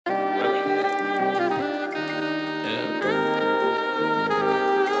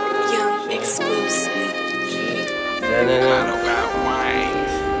Exclusive. Cardo got wine.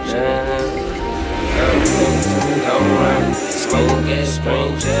 Smoke gas,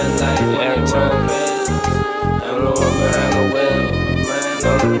 green jet light, when you roll past. I'm the one behind the wheel, mind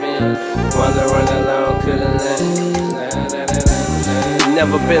on the mill. Wondering how long could it last?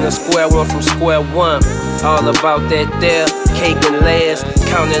 Never been a square one from square one. All about that there, cake and last.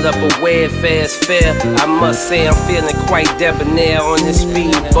 Counted up a way fast fare. I must say I'm feeling quite debonair on this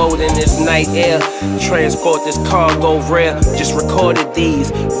speedboat in this night air. Transport this cargo rare. Just recorded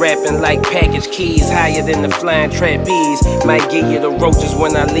these, rapping like package keys, higher than the flying trapeze. Might give you the roaches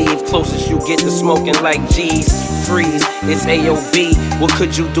when I leave. Closest you get to smoking like G's. Freeze, it's AOB. What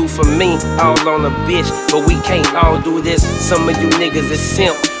could you do for me? All on a bitch, but we can't all do this. Some of you niggas is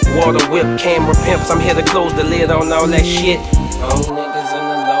simp. Water whip, camera pimps. I'm here to close the lid on all that shit. Old niggas in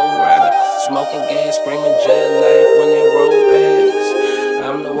the low rider, smoking gas, screaming jet life when they roll past.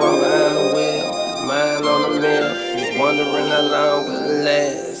 I'm the one behind the wheel, mind on the mill. Just wondering how long will it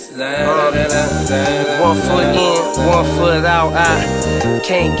last. One foot in, one foot out. I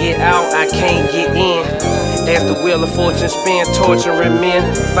can't get out, I can't get in. As the wheel of fortune spin, torturing men.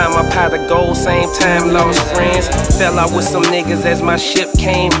 Find my pot of gold, same time lost friends. Fell out with some niggas as my ship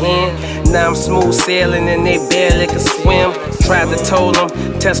came in. Now I'm smooth sailing and they barely could swim. Tried to told them,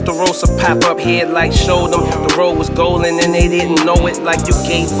 Testarossa pop up headlights showed them. The road was golden and they didn't know it, like you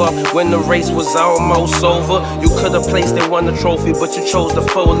gave up when the race was almost over. You could've placed and won the trophy, but you chose to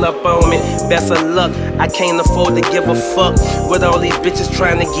fold up on me. Best of luck, I can't afford to give a fuck with all these bitches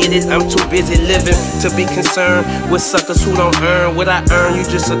trying to get it. I'm too busy living to be concerned with suckers who don't earn what I earn. You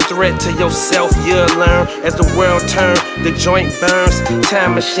just a threat to yourself, you'll learn. As the world turns, the joint burns.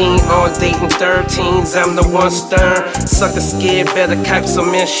 Time machine on dating 13s, I'm the one stern. Sucker scared, better cop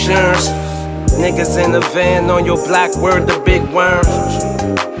some insurance. Niggas in the van on your block, word the big worm.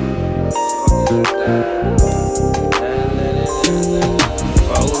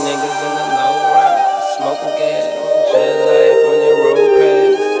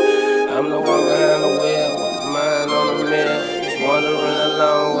 Wondering how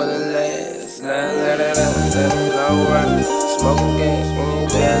long will it last? Smoking gas, screaming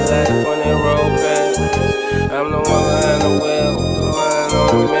jet life when they roll past. I'm the one behind the wheel, mind on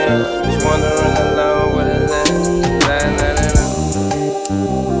the mill. Just wondering how long will it last?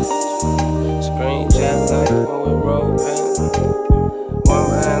 Scream jet life when we roll past. One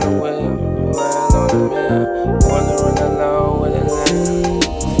behind the wheel, mind on the mill. Wondering how long will it last?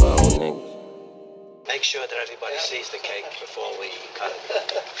 Make sure that everybody sees the cake before we cut it.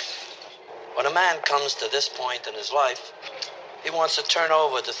 When a man comes to this point in his life, he wants to turn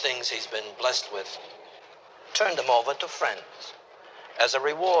over the things he's been blessed with. Turn them over to friends as a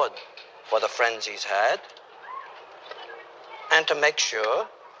reward for the friends he's had, and to make sure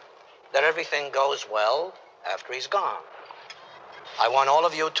that everything goes well after he's gone. I want all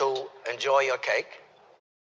of you to enjoy your cake.